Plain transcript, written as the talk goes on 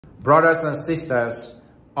Brothers and sisters,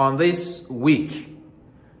 on this week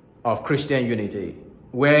of Christian unity,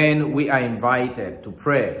 when we are invited to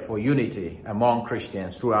pray for unity among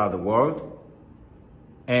Christians throughout the world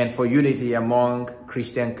and for unity among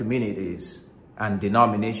Christian communities and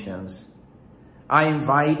denominations, I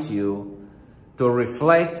invite you to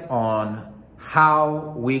reflect on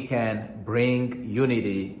how we can bring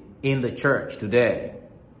unity in the church today,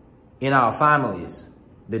 in our families,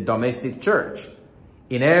 the domestic church,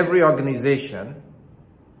 in every organization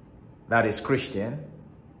that is Christian,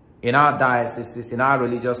 in our dioceses, in our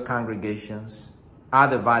religious congregations, at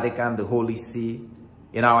the Vatican, the Holy See,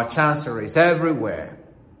 in our chanceries, everywhere.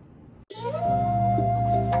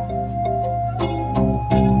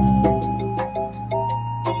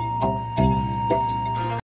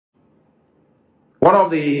 One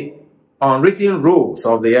of the unwritten rules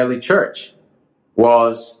of the early church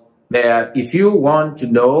was that if you want to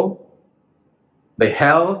know the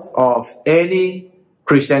health of any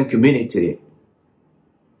Christian community,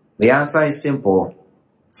 the answer is simple.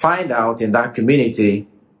 Find out in that community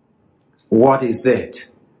what is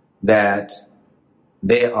it that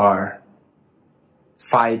they are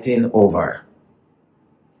fighting over.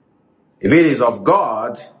 If it is of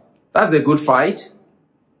God, that's a good fight.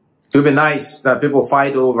 It would be nice that people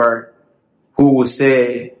fight over who will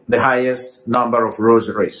say the highest number of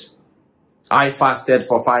rosaries. I fasted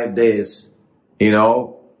for 5 days.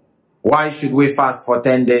 Why should we fast for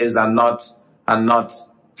 10 days and not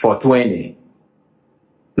for 20?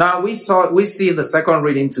 Now we see the second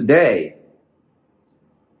reading today,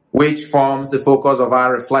 which forms the focus of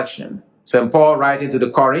our reflection. St. Paul, writing to the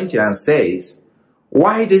Corinthians, says,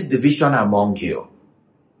 "Why this division among you?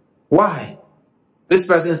 Why? This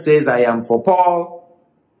person says, I am for Paul,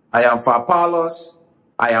 I am for Apollos,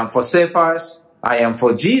 I am for Cephas, I am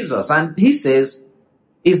for Jesus." And he says,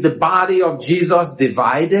 is the body of Jesus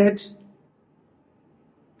divided?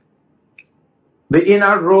 The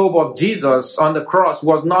inner robe of Jesus on the cross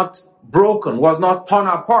was not broken, was not torn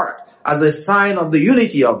apart as a sign of the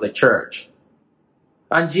unity of the church.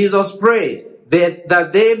 And Jesus prayed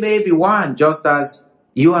that they may be one, just as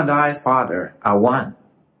you and I, Father, are one.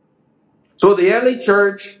 So the early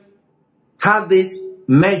church had this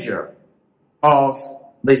measure of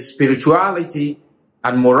the spirituality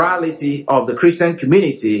and morality of the Christian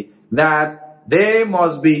community, that they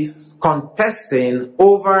must be contesting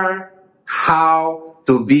over how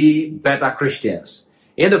to be better Christians.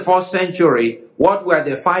 In the first century, what were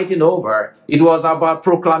they fighting over? It was about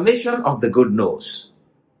proclamation of the good news.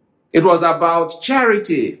 It was about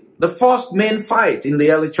charity. The first main fight in the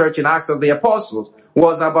early church in Acts of the Apostles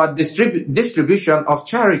was about distribution of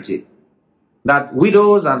charity, that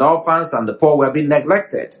widows and orphans and the poor were being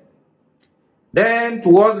neglected. Then,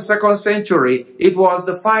 towards the second century, it was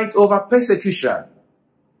the fight over persecution,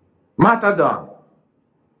 martyrdom.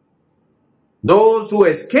 Those who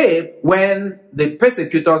escaped when the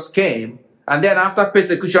persecutors came, and then after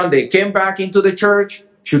persecution, they came back into the church.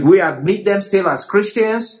 Should we admit them still as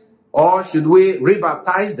Christians, or should we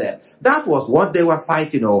rebaptize them? That was what they were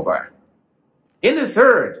fighting over. In the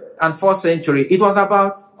third and fourth century, it was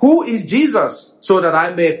about who is Jesus so that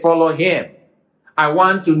I may follow him. I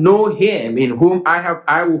want to know him in whom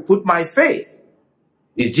I will put my faith.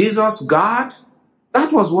 Is Jesus God?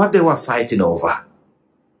 That was what they were fighting over.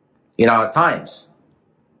 In our times,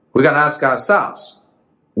 we can ask ourselves,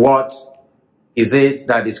 what is it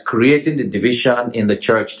that is creating the division in the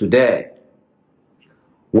church today?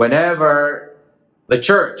 Whenever the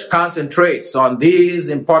church concentrates on these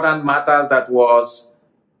important matters that was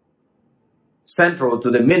central to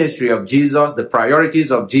the ministry of Jesus, the priorities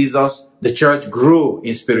of Jesus, the church grew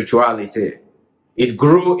in spirituality. It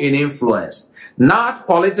grew in influence. Not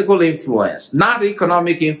political influence, not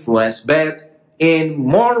economic influence, but in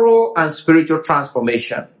moral and spiritual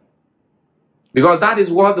transformation. Because that is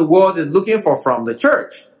what the world is looking for from the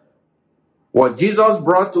church. What Jesus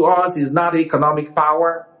brought to us is not economic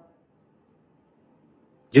power.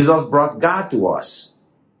 Jesus brought God to us.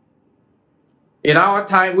 In our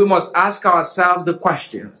time, we must ask ourselves the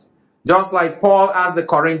questions, just like Paul asked the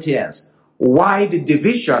Corinthians, why the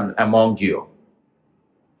division among you?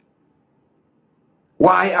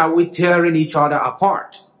 Why are we tearing each other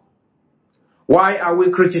apart? Why are we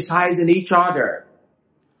criticizing each other?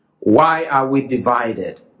 Why are we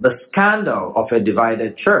divided? The scandal of a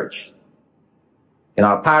divided church in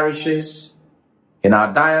our parishes, in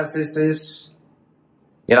our dioceses,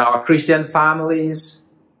 in our Christian families.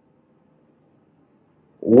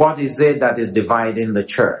 What is it that is dividing the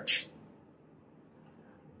church?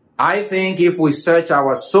 I think if we search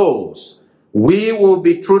our souls, we will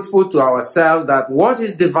be truthful to ourselves that what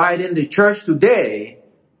is dividing the church today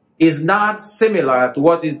is not similar to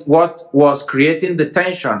what was creating the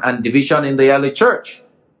tension and division in the early church.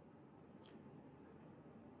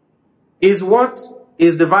 Is what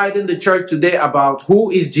is dividing the church today about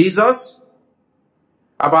who is Jesus?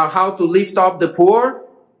 About how to lift up the poor?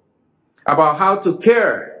 About how to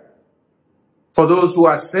care for those who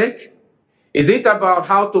are sick? Is it about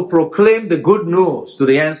how to proclaim the good news to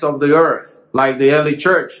the ends of the earth, like the early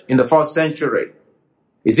church in the first century?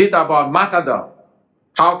 Is it about martyrdom?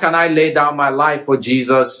 How can I lay down my life for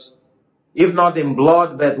Jesus, if not in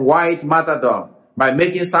blood, but white martyrdom, by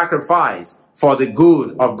making sacrifice for the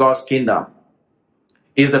good of God's kingdom?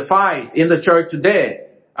 Is the fight in the church today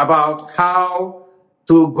about how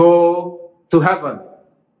to go to heaven,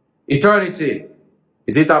 eternity?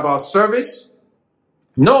 Is it about service?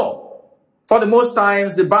 No. For the most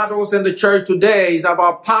times, the battles in the church today is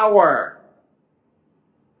about power.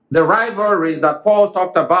 The rivalries that Paul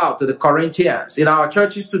talked about to the Corinthians in our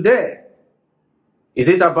churches today. Is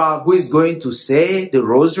it about who is going to say the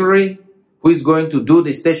rosary? Who is going to do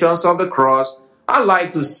the Stations of the Cross? I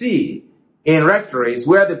like to see in rectories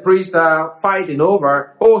where the priests are fighting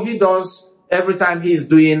over, oh, he does every time he's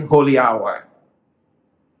doing holy hour.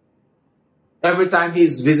 Every time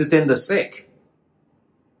he's visiting the sick.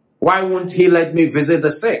 Why won't he let me visit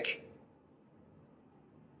the sick?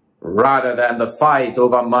 Rather than the fight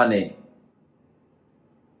over money.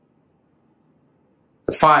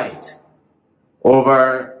 The fight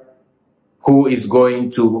over who is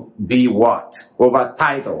going to be what? Over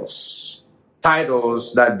titles.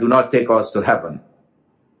 Titles that do not take us to heaven.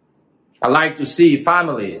 I like to see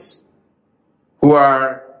families who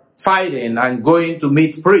are fighting and going to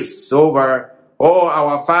meet priests over, oh,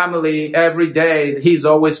 our family every day, he's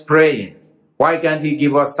always praying. Why can't he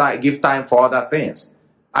give time for other things?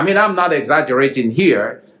 I mean, I'm not exaggerating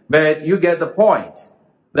here, but you get the point.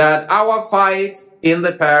 That our fight in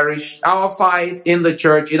the parish, our fight in the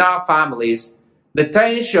church, in our families, the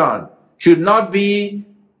tension should not be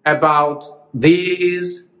about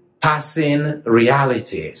these passing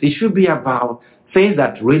realities. It should be about things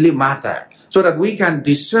that really matter, so that we can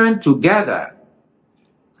discern together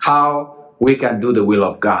how we can do the will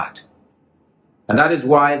of God. And that is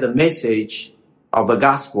why the message of the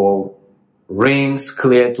gospel rings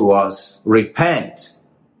clear to us: repent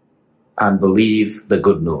and believe the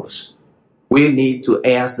good news. We need to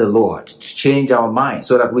ask the Lord to change our minds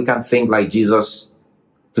so that we can think like Jesus,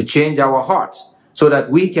 to change our hearts so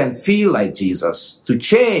that we can feel like Jesus, to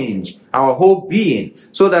change our whole being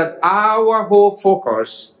so that our whole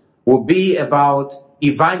focus will be about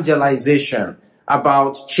evangelization,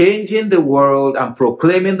 about changing the world and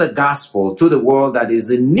proclaiming the gospel to the world that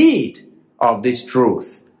is in need of this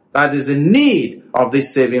truth, that is in need of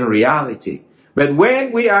this saving reality. But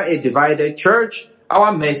when we are a divided church,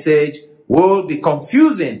 our message will be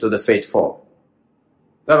confusing to the faithful.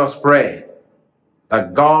 Let us pray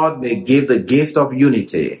that God may give the gift of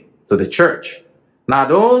unity to the church, not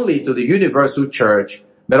only to the universal church,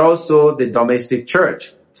 but also the domestic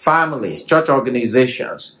church, families, church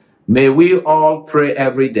organizations. May we all pray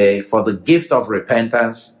every day for the gift of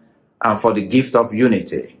repentance and for the gift of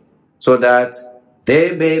unity, so that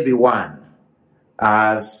they may be one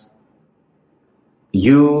as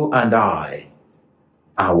you and I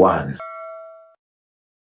are one.